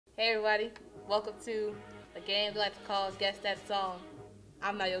Hey everybody, welcome to a game we like to call Guess That Song.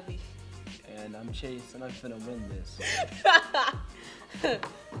 I'm Niobe. And I'm Chase, and I'm finna win this.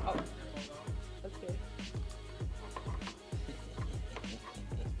 Oh, okay.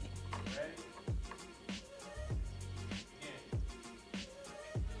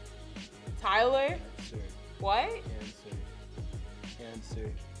 Tyler? Answer. What?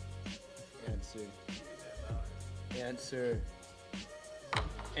 Answer.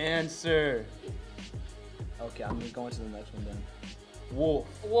 Answer. Okay, I'm gonna go into the next one then. Wolf.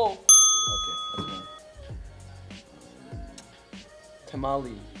 Wolf. Okay, that's one.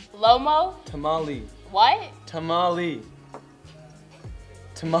 Tamale. Lomo? Tamale. What? Tamale.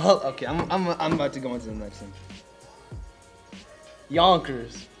 Tamale. Okay, I'm about to go into the next one.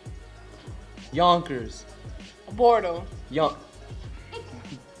 Yonkers. Boredom.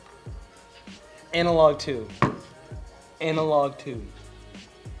 Analog 2. Analog 2.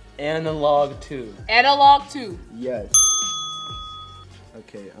 Analog 2. Yes.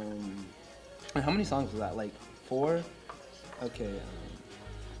 Okay, how many songs was that? Like 4? Okay,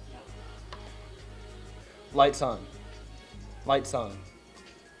 Lights on.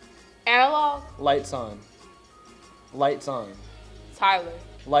 Analog? Lights on. Tyler.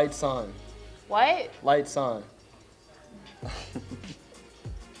 Lights on. What? Lights on.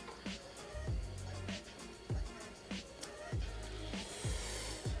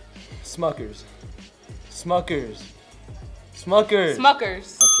 Smuckers.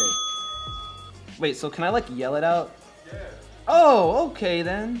 Okay. Wait, so can I like yell it out? Yeah. Oh, okay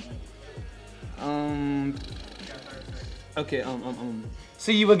then. Okay,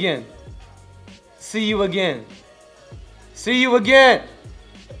 See you again. Okay.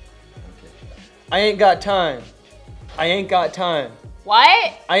 I ain't got time.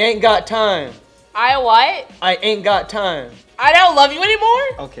 What? I ain't got time. I what? I ain't got time. I don't love you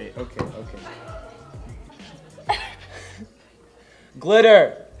anymore? Okay.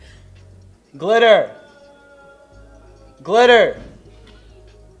 Glitter.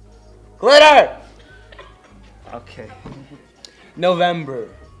 Okay. November.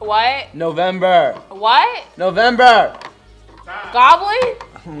 What? November. What? November. Goblin?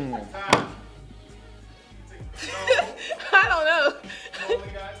 I don't know. You only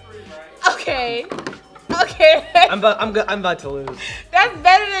got 3, right? Okay. I'm about to lose. That's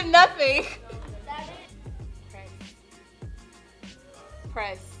better than nothing.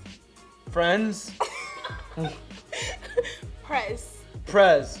 Press. Friends. Press.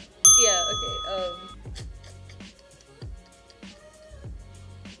 Prez. Yeah, okay.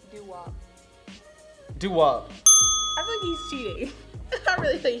 Doo-wop. I feel like he's cheating. I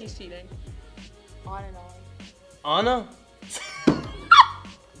really think he's cheating. On and on. Anna.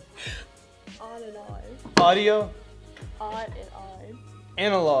 On and on. Audio. On and on.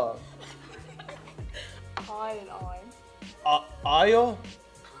 Analog. On and on. Ayo.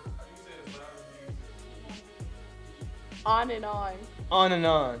 On and on. On and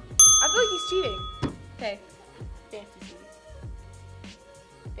on. I feel like he's cheating. Okay.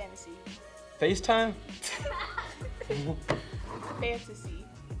 Fantasy. FaceTime. Fantasy.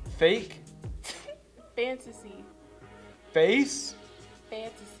 Fake. Fantasy. Face.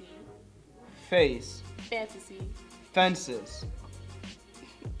 Fantasy. Face. Fantasy. Fences.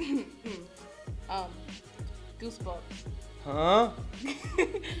 Goosebumps. Huh?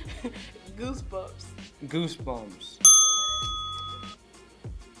 Goosebumps. Goosebumps.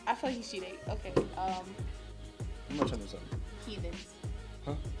 I feel like he's cheating. Okay. I'm not trying to say. Heathens.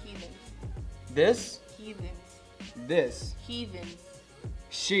 Huh? Heathens. This. Heathens. This. Heathens.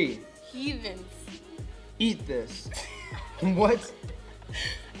 She. Heathens. Eat this. What?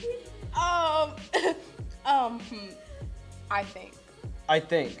 I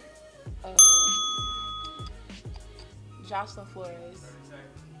think. Jocelyn Flores.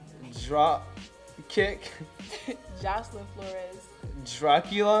 Drop. Kick. Jocelyn Flores.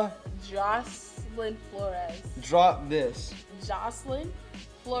 Dracula. Jocelyn Flores. Drop this. Jocelyn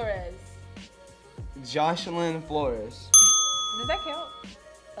Flores. Jocelyn Flores. Does that count?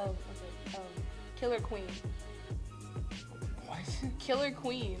 Okay. Killer Queen. What? Killer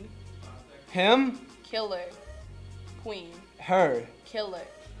Queen. Him. Killer Queen. Her. Killer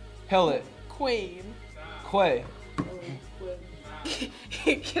Hillet. Queen. Quay.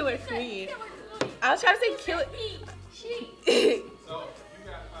 Killer Queen. I was trying to say killer. So, you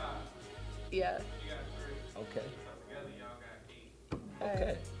got 5. Yeah. You got 3. Okay. So, together, y'all got 8.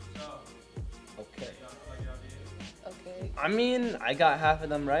 Okay. So, Okay. y'all feel like y'all did? Okay. I mean, I got half of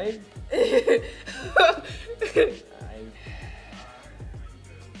them right.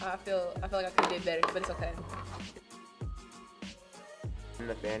 I feel like I could have did better, but it's okay.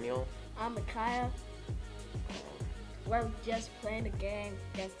 Nathaniel. I'm Micaiah. We're just playing the game.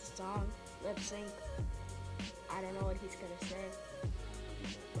 Guess the song. Lip sync. I don't know what he's gonna say.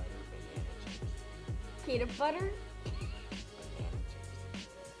 Peanut butter?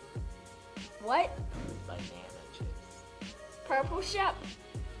 What? Banana chips. Purple shop?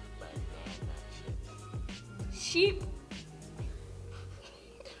 Banana chips. Sheep?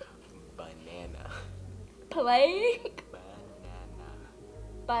 Banana. Playing? Banana.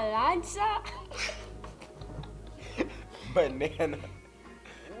 Balanza? Banana.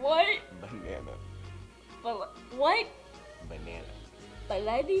 What? Banana. What? Banana.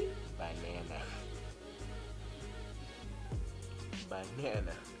 Baladi? Banana.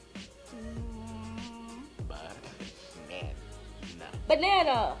 Banana. Banana.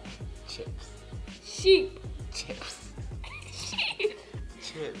 Banana. Chips. Sheep. Chips. Sheep.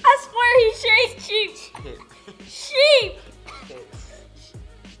 Chips. I swear he says sheep. Chips. Sheep. Chips.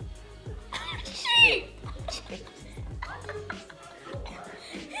 Sheep.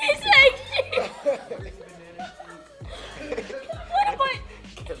 He said sheep. What about?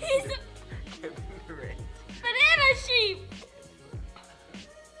 He's a banana sheep.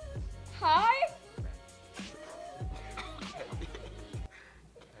 Hi.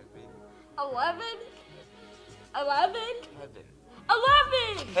 11. 11. Kevin.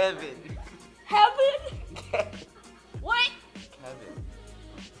 11. Kevin. Heaven. Kevin. What? Kevin.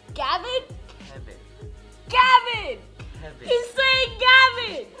 Gavin. Kevin. Gavin. Kevin. He's saying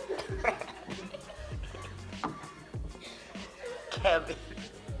Gavin. Kevin.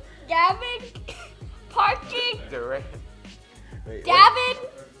 Gavin. Parking. Durant. Wait, Gavin.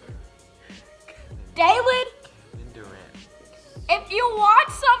 David. Kevin Durant. If you want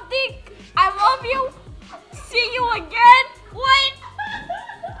something, I love you. See you again. What?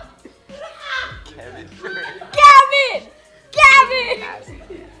 Kevin Durant. Gavin. Gavin. Azzy.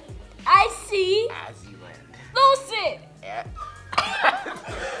 I see. Azzyland. Lucid. Yeah.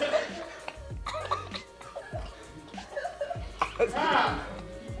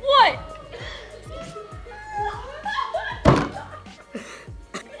 What?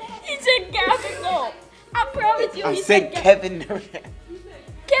 He said Gavin. No. I promise you. I He said Kevin Durant.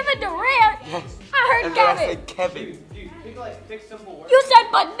 Kevin Durant. Yes. I heard And then I Gavin. said Kevin. Dude, think like 6 simple words. You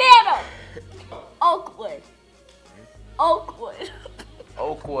said banana. Oakwood. Oakwood.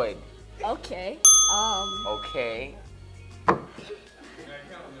 Oakwood. Okay. Okay.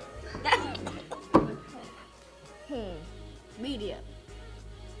 Media.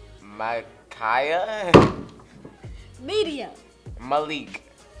 Micaiah. Media.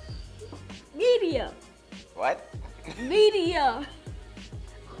 Malik. Media. What? Media.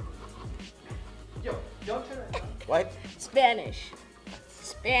 Yo, don't turn it. What? Spanish.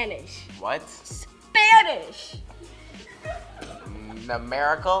 Spanish. What? Spanish.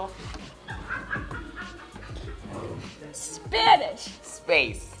 Numerical. Spanish.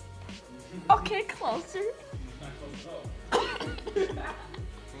 Space. Okay, closer.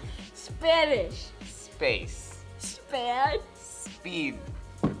 Spanish. Space. Span. Speed.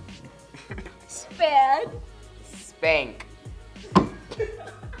 Span. Spank.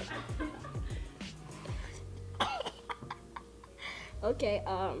 Okay,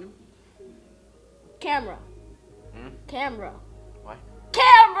 camera. Hmm? Camera. What?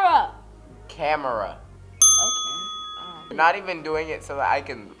 Camera! Camera. Okay. You're not even doing it so that I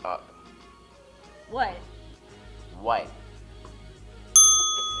can. What? What?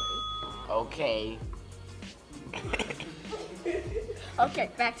 Okay. Okay,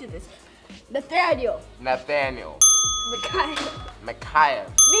 back to this. Nathaniel. Nathaniel. Micaiah. Micaiah.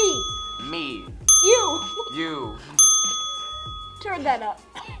 Me. Me. You. You. Turn that up.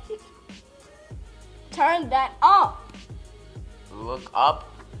 Turn that up. Look up.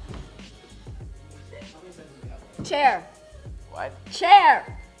 Chair. What? Chair.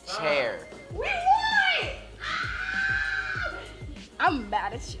 Chair. We won! I'm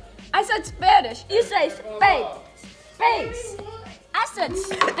mad at you. I said Spanish. You say space. Space. I said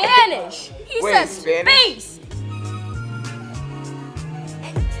Spanish. He Wait, said Spanish? space.